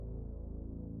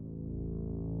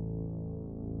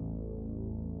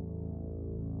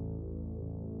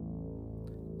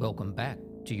Welcome back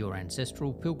to your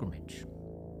ancestral pilgrimage.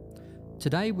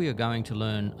 Today we are going to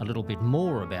learn a little bit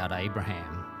more about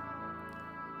Abraham.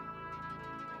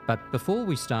 But before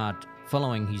we start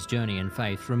following his journey in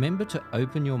faith, remember to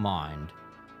open your mind,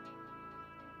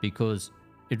 because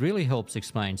it really helps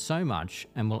explain so much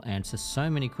and will answer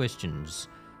so many questions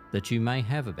that you may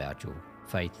have about your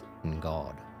faith in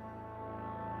God.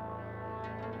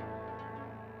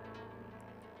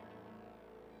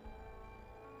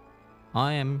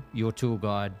 I am your tour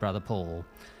guide, Brother Paul,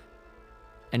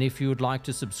 and if you would like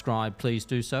to subscribe, please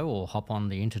do so, or hop on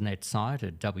the internet site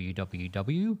at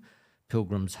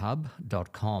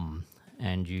www.pilgrimshub.com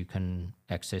and you can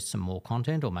access some more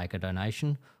content or make a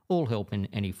donation. All help in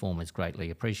any form is greatly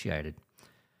appreciated.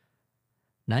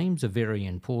 Names are very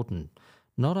important,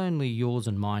 not only yours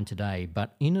and mine today,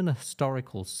 but in an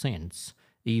historical sense,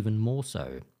 even more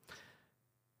so.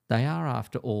 They are,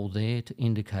 after all, there to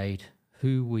indicate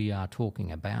who we are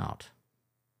talking about: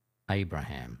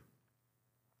 Abraham.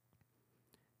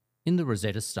 In the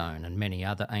Rosetta Stone and many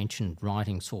other ancient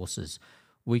writing sources,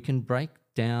 we can break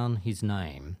down his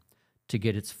name to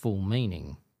get its full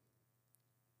meaning.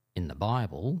 In the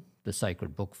Bible, the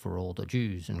sacred book for all the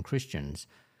Jews and Christians,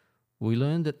 we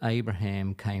learn that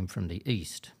Abraham came from the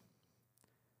east.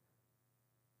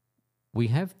 We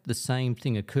have the same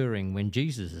thing occurring when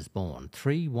Jesus is born: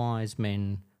 3 wise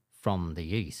men from the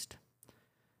east.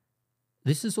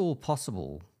 This is all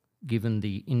possible given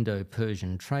the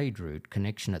Indo-Persian trade route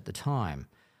connection at the time.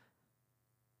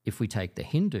 If we take the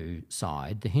Hindu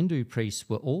side, the Hindu priests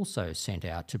were also sent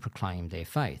out to proclaim their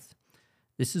faith.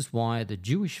 This is why the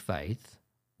Jewish faith,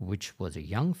 which was a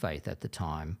young faith at the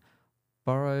time,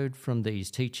 borrowed from these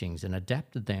teachings and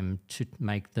adapted them to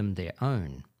make them their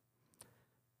own.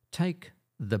 Take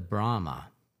the Brahma,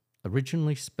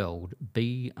 originally spelled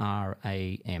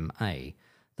B-R-A-M-A.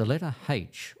 The letter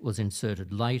H was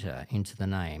inserted later into the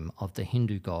name of the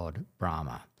Hindu god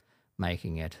Brahma,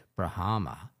 making it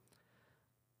Brahma.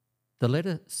 The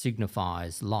letter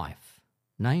signifies life.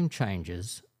 Name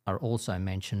changes are also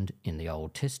mentioned in the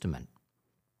Old Testament.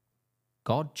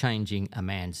 God changing a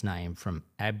man's name from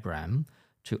Abram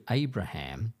to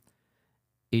Abraham,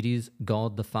 it is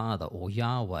God the Father, or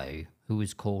Yahweh, who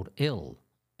is called El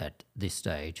at this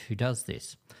stage, who does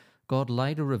this. God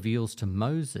later reveals to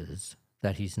Moses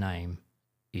that his name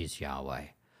is Yahweh.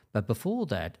 But before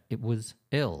that, it was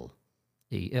El,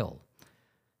 E-L.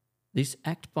 This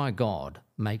act by God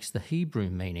makes the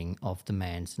Hebrew meaning of the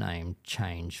man's name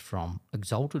change from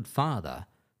exalted father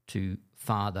to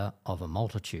father of a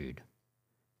multitude,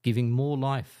 giving more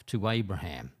life to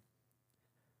Abraham.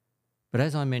 But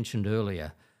as I mentioned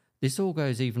earlier, this all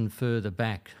goes even further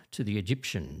back to the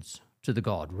Egyptians, to the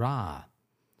god Ra.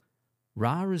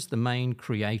 Ra is the main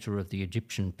creator of the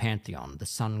Egyptian pantheon, the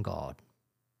sun god.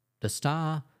 The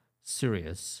star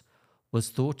Sirius was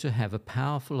thought to have a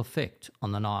powerful effect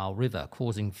on the Nile River,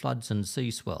 causing floods and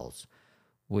sea swells,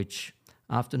 which,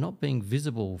 after not being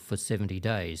visible for 70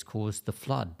 days, caused the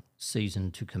flood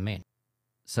season to commence.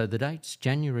 So the dates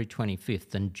January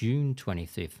 25th and June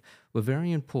 25th were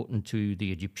very important to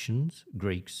the Egyptians,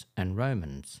 Greeks and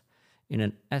Romans in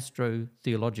an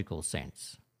astro-theological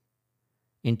sense.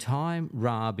 In time,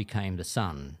 Ra became the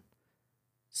sun,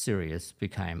 Sirius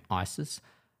became Isis,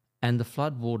 and the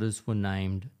floodwaters were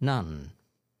named Nun.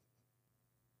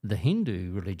 The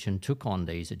Hindu religion took on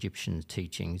these Egyptian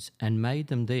teachings and made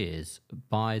them theirs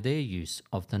by their use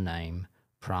of the name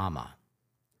Brahma.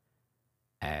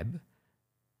 Ab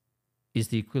is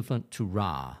the equivalent to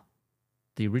Ra,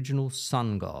 the original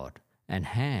sun god, and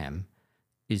Ham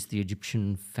is the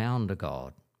Egyptian founder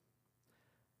god.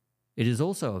 It is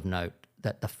also of note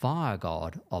that the fire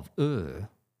god of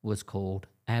was called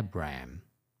Abram.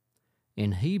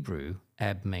 In Hebrew,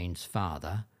 Ab means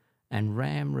father, and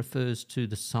Ram refers to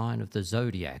the sign of the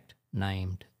zodiac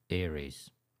named Aries.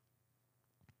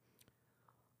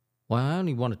 While I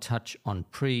only want to touch on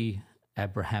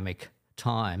pre-Abrahamic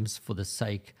times for the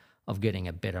sake of getting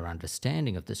a better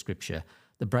understanding of the scripture,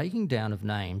 the breaking down of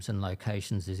names and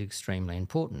locations is extremely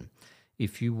important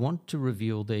if you want to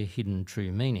reveal their hidden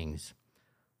true meanings.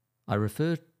 I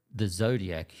refer to the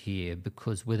zodiac here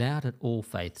because without it all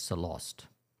faiths are lost.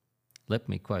 Let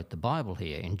me quote the Bible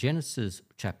here. In Genesis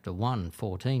chapter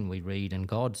 1:14 we read, "And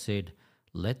God said,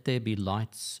 Let there be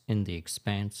lights in the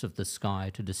expanse of the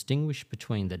sky to distinguish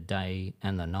between the day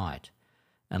and the night,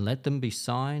 and let them be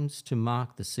signs to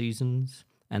mark the seasons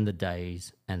and the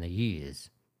days and the years."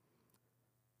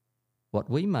 What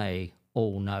we may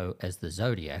all know as the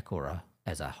zodiac or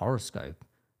as a horoscope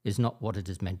is not what it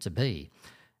is meant to be.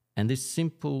 And this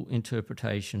simple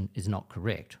interpretation is not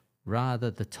correct.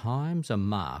 Rather, the times are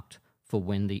marked for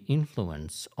when the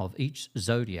influence of each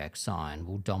zodiac sign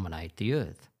will dominate the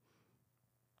earth.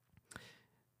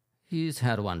 Here's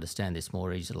how to understand this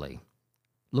more easily.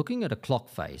 Looking at a clock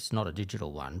face, not a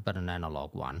digital one, but an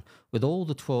analog one, with all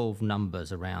the 12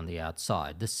 numbers around the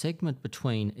outside, the segment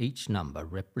between each number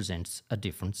represents a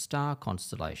different star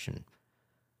constellation.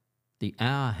 The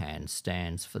hour hand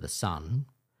stands for the sun,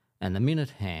 and the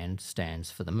minute hand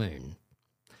stands for the moon.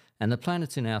 And the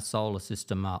planets in our solar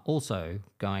system are also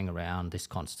going around this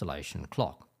constellation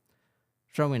clock.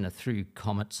 Throw in a few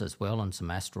comets as well and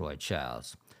some asteroid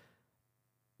showers.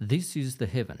 This is the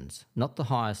heavens, not the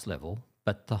highest level,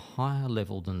 but the higher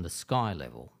level than the sky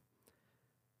level.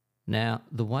 Now,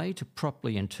 the way to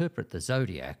properly interpret the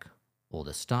zodiac, or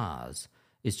the stars,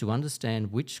 is to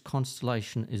understand which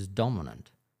constellation is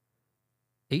dominant.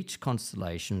 Each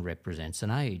constellation represents an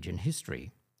age in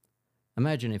history.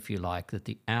 Imagine, if you like, that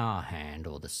the hour hand,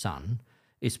 or the sun,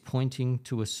 is pointing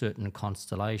to a certain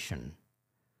constellation.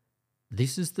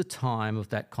 This is the time of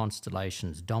that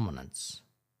constellation's dominance.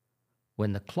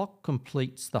 When the clock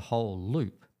completes the whole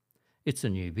loop, it's a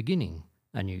new beginning,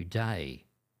 a new day.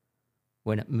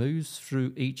 When it moves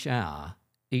through each hour,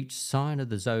 each sign of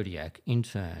the zodiac in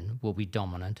turn will be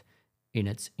dominant in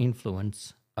its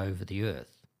influence over the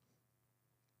earth.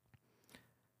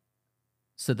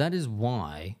 So that is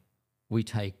why we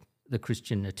take the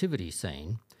Christian nativity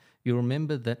scene. You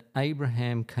remember that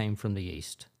Abraham came from the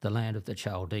east, the land of the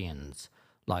Chaldeans,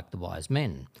 like the wise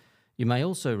men. You may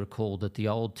also recall that the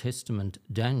Old Testament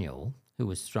Daniel, who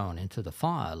was thrown into the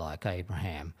fire like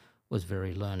Abraham, was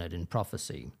very learned in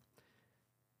prophecy.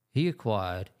 He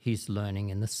acquired his learning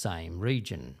in the same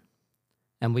region.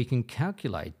 And we can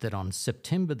calculate that on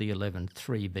September the 11th,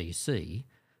 3 BC,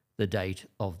 the date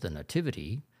of the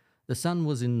Nativity, the sun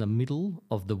was in the middle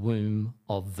of the womb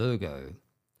of Virgo,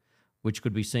 which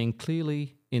could be seen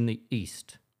clearly in the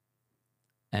east.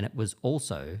 And it was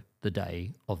also the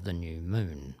day of the new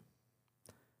moon.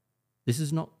 This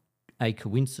is not a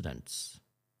coincidence.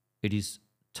 It is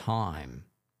time.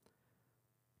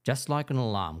 Just like an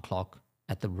alarm clock,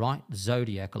 at the right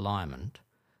zodiac alignment,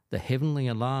 the heavenly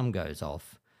alarm goes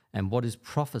off, and what is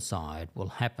prophesied will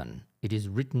happen. It is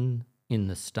written in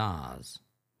the stars.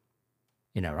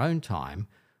 In our own time,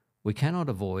 we cannot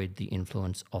avoid the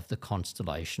influence of the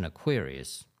constellation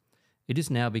Aquarius. It is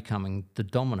now becoming the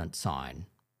dominant sign,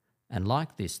 and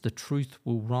like this, the truth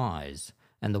will rise,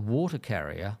 and the water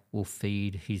carrier will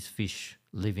feed his fish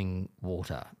living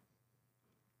water.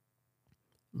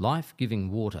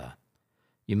 Life-giving water.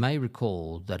 You may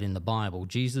recall that in the Bible,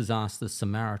 Jesus asked the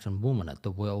Samaritan woman at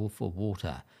the well for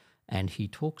water, and he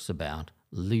talks about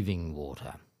living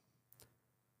water.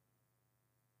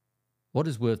 What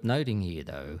is worth noting here,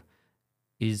 though,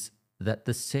 is that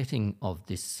the setting of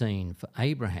this scene for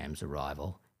Abraham's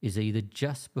arrival is either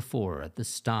just before or at the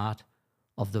start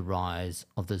of the rise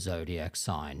of the zodiac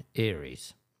sign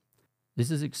Aries.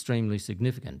 This is extremely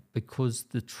significant because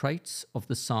the traits of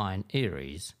the sign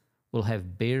Aries will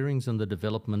have bearings on the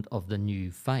development of the new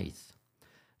faith.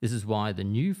 This is why the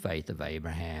new faith of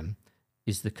Abraham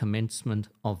is the commencement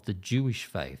of the Jewish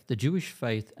faith. The Jewish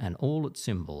faith and all its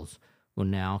symbols will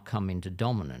now come into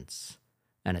dominance,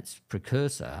 and its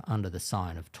precursor under the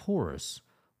sign of Taurus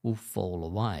will fall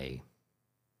away.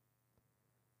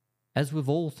 As with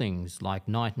all things like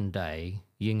night and day,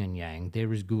 yin and yang,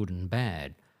 there is good and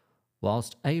bad.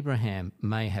 Whilst Abraham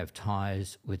may have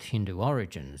ties with Hindu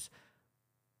origins,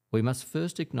 we must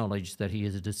first acknowledge that he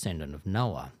is a descendant of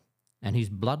Noah, and his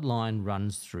bloodline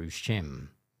runs through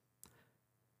Shem.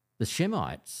 The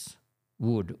Shemites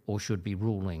would or should be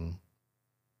ruling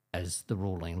as the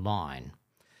ruling line.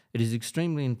 It is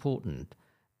extremely important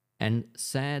and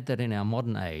sad that in our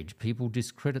modern age people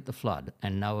discredit the flood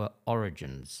and Noah's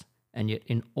origins, and yet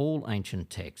in all ancient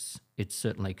texts it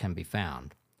certainly can be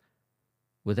found.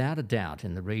 Without a doubt,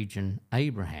 in the region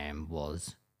Abraham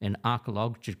was, and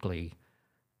archaeologically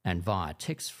and via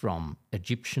texts from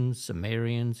Egyptians,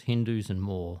 Sumerians, Hindus and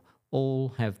more, all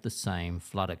have the same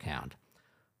flood account.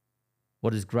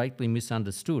 What is greatly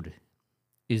misunderstood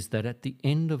is that at the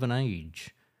end of an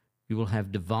age you will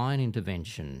have divine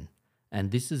intervention,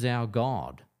 and this is our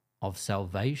God of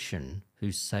salvation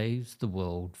who saves the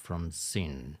world from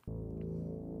sin.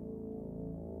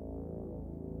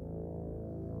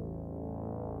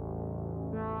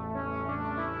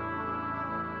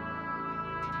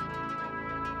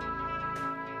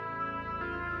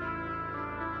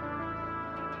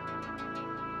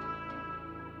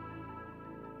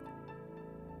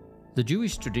 The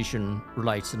Jewish tradition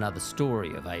relates another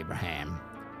story of Abraham,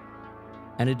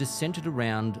 and it is centered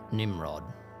around Nimrod.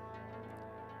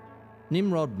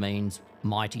 Nimrod means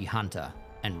mighty hunter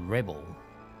and rebel.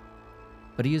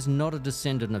 But he is not a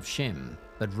descendant of Shem,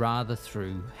 but rather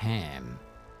through Ham.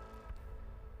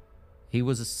 He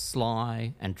was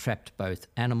sly and trapped both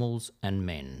animals and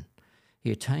men.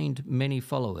 He attained many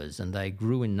followers, and they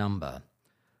grew in number.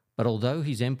 But although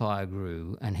his empire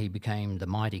grew and he became the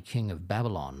mighty king of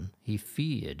Babylon, he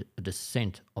feared a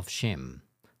descent of Shem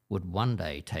would one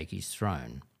day take his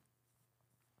throne.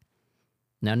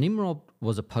 Now Nimrod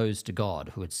was opposed to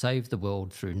God, who had saved the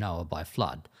world through Noah by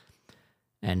flood,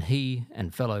 and he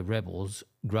and fellow rebels,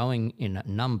 growing in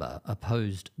number,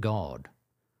 opposed God.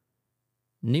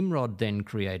 Nimrod then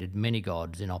created many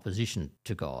gods in opposition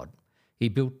to God. He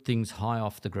built things high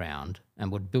off the ground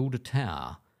and would build a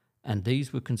tower, and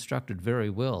these were constructed very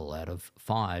well out of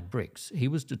fired bricks. He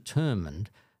was determined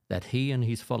that he and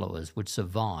his followers would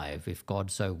survive if God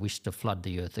so wished to flood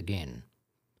the earth again,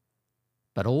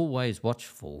 but always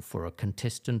watchful for a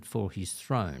contestant for his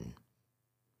throne.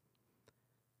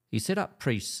 He set up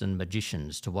priests and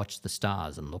magicians to watch the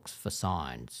stars and look for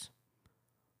signs.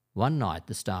 One night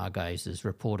the stargazers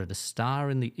reported a star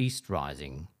in the east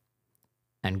rising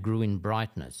and grew in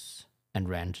brightness and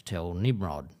ran to tell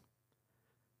Nimrod.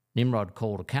 Nimrod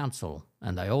called a council,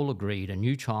 and they all agreed a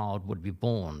new child would be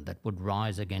born that would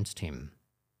rise against him.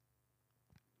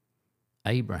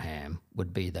 Abraham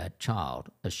would be that child,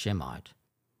 a Shemite.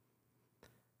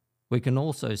 We can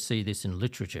also see this in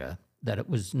literature, that it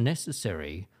was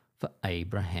necessary for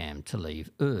Abraham to leave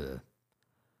Ur.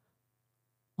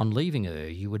 On leaving Ur,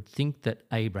 you would think that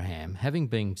Abraham, having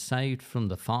been saved from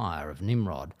the fire of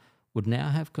Nimrod, would now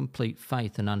have complete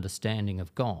faith and understanding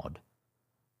of God.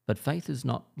 But faith is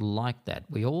not like that.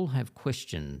 We all have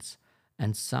questions,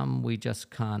 and some we just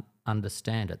can't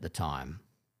understand at the time.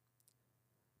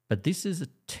 But this is a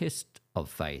test of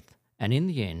faith, and in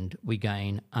the end we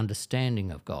gain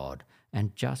understanding of God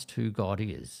and just who God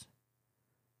is.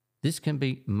 This can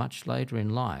be much later in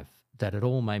life, that it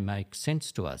all may make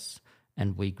sense to us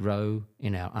and we grow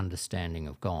in our understanding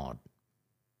of God.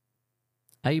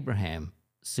 Abraham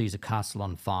sees a castle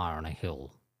on fire on a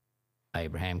hill.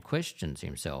 Abraham questions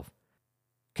himself,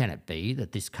 can it be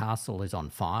that this castle is on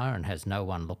fire and has no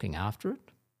one looking after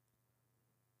it?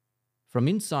 From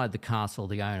inside the castle,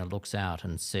 the owner looks out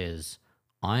and says,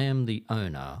 I am the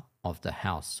owner of the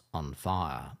house on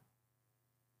fire.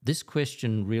 This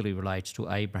question really relates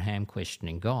to Abraham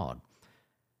questioning God.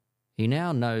 He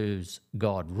now knows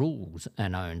God rules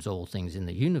and owns all things in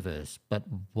the universe, but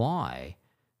why,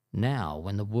 now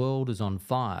when the world is on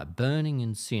fire, burning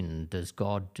in sin, does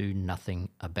God do nothing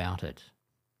about it?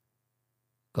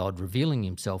 God revealing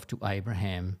himself to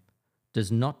Abraham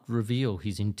does not reveal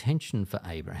his intention for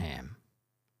Abraham.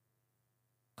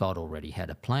 God already had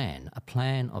a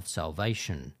plan of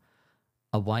salvation,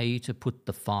 a way to put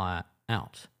the fire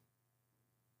out.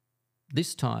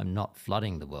 This time not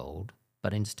flooding the world,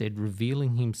 but instead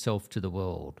revealing himself to the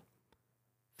world,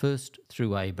 first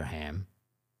through Abraham,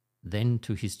 then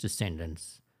to his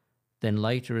descendants, then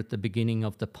later at the beginning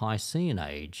of the Piscean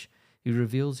age, he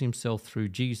reveals himself through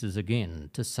Jesus again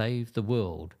to save the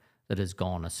world that has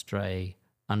gone astray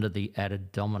under the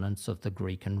added dominance of the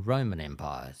Greek and Roman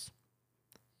empires.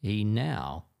 He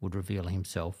now would reveal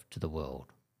himself to the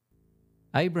world.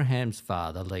 Abraham's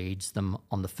father leads them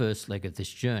on the first leg of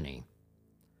this journey.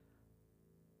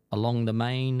 Along the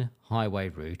main highway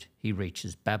route, he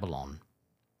reaches Babylon.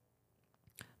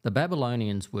 The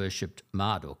Babylonians worshipped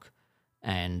Marduk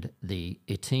and the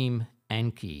Etim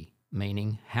Anki,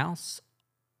 meaning house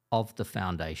of the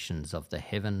foundations of the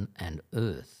heaven and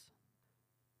earth.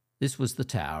 This was the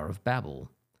Tower of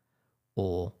Babel,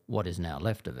 or what is now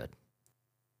left of it.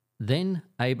 Then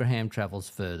Abraham travels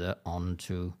further on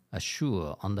to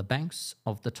Ashur on the banks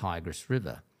of the Tigris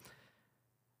River.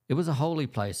 It was a holy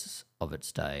place of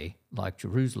its day, like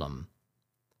Jerusalem,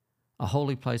 a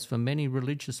holy place for many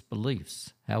religious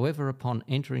beliefs. However, upon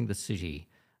entering the city,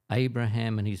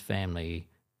 Abraham and his family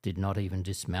did not even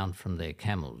dismount from their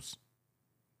camels.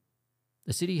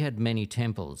 The city had many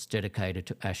temples dedicated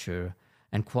to Ashur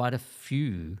and quite a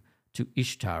few to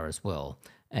Ishtar as well,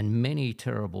 and many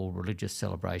terrible religious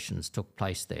celebrations took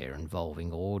place there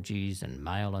involving orgies and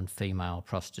male and female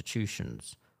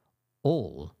prostitutions,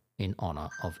 all in honour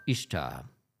of Ishtar.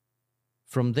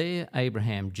 From there,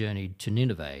 Abraham journeyed to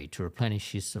Nineveh to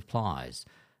replenish his supplies.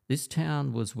 This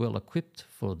town was well equipped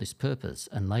for this purpose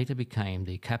and later became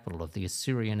the capital of the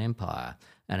Assyrian Empire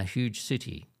and a huge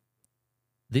city.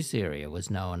 This area was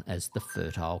known as the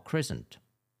Fertile Crescent.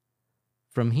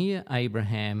 From here,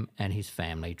 Abraham and his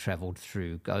family travelled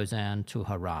through Gozan to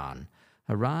Haran.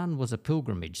 Haran was a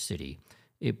pilgrimage city.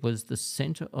 It was the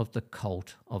centre of the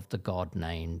cult of the god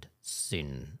named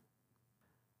Sin.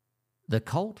 The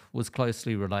cult was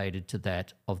closely related to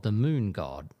that of the moon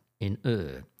god in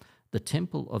Ur. The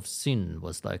temple of Sin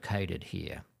was located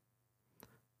here.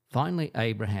 Finally,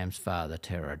 Abraham's father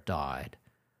Terah died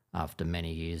after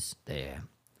many years there.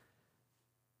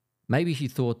 Maybe he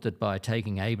thought that by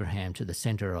taking Abraham to the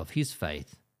centre of his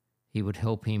faith, he would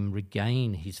help him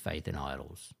regain his faith in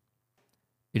idols.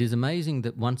 It is amazing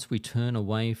that once we turn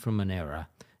away from an error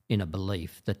in a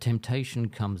belief, the temptation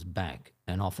comes back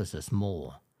and offers us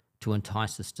more to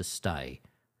entice us to stay.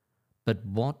 But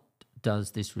what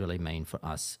does this really mean for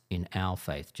us in our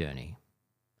faith journey?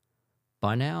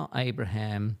 By now,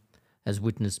 Abraham has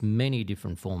witnessed many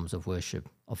different forms of worship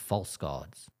of false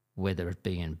gods, whether it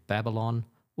be in Babylon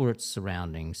or its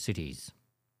surrounding cities.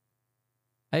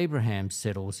 Abraham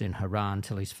settles in Haran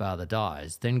till his father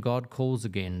dies. Then God calls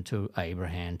again to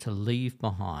Abraham to leave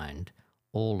behind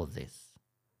all of this,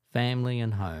 family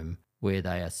and home, where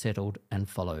they are settled and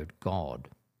followed God.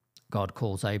 God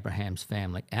calls Abraham's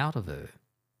family out of Ur.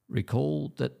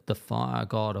 Recall that the fire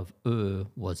god of Ur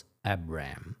was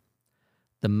Abram.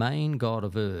 The main god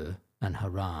of Ur and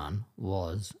Haran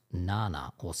was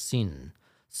Nana, or Sin,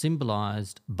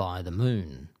 symbolised by the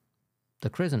moon. The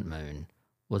crescent moon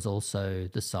was also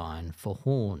the sign for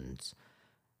horns,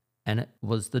 and it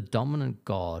was the dominant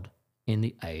god in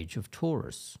the age of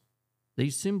Taurus.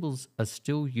 These symbols are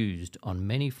still used on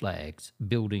many flags,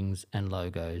 buildings and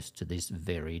logos to this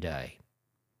very day.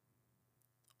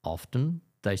 Often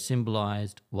they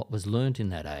symbolised what was learnt in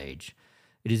that age.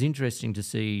 It is interesting to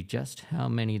see just how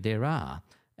many there are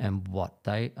and what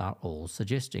they are all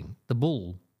suggesting. The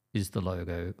bull is the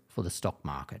logo for the stock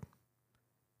market,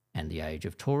 and the age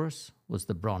of Taurus was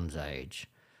the Bronze Age.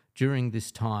 During this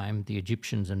time, the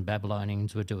Egyptians and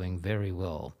Babylonians were doing very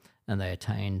well, and they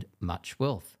attained much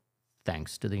wealth,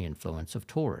 thanks to the influence of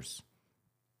Taurus.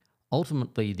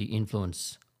 Ultimately, the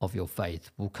influence of your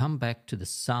faith will come back to the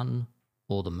sun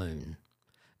or the moon.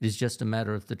 It is just a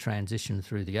matter of the transition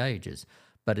through the ages,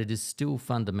 but it is still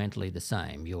fundamentally the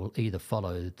same. You'll either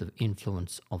follow the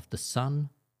influence of the sun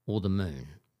or the moon.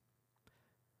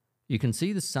 You can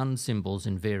see the sun symbols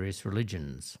in various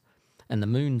religions and the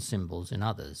moon symbols in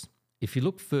others. If you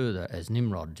look further, as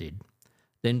Nimrod did,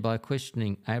 then by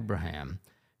questioning Abraham,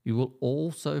 you will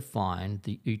also find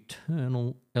the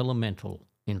eternal elemental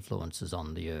influences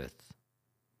on the earth.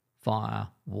 Fire,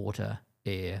 water,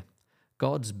 air.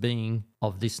 Gods being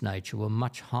of this nature were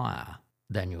much higher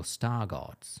than your star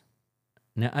gods.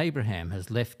 Now Abraham has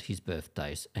left his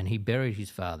birthplace and he buried his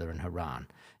father in Haran.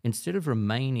 Instead of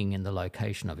remaining in the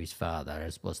location of his father,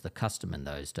 as was the custom in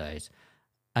those days,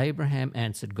 Abraham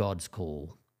answered God's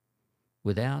call.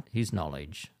 Without his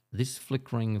knowledge, this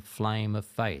flickering flame of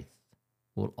faith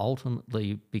will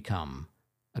ultimately become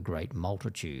a great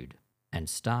multitude and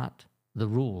start the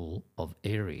rule of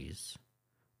Aries,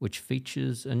 which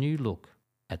features a new look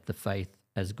at the faith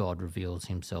as God reveals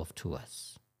himself to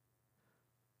us.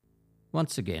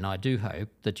 Once again, I do hope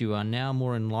that you are now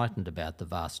more enlightened about the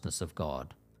vastness of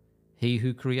God, he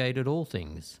who created all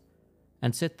things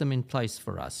and set them in place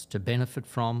for us to benefit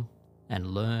from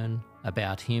and learn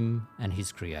about him and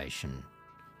his creation.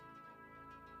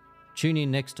 Tune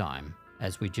in next time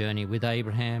as we journey with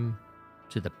Abraham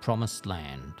to the promised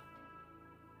land.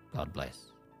 God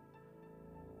bless.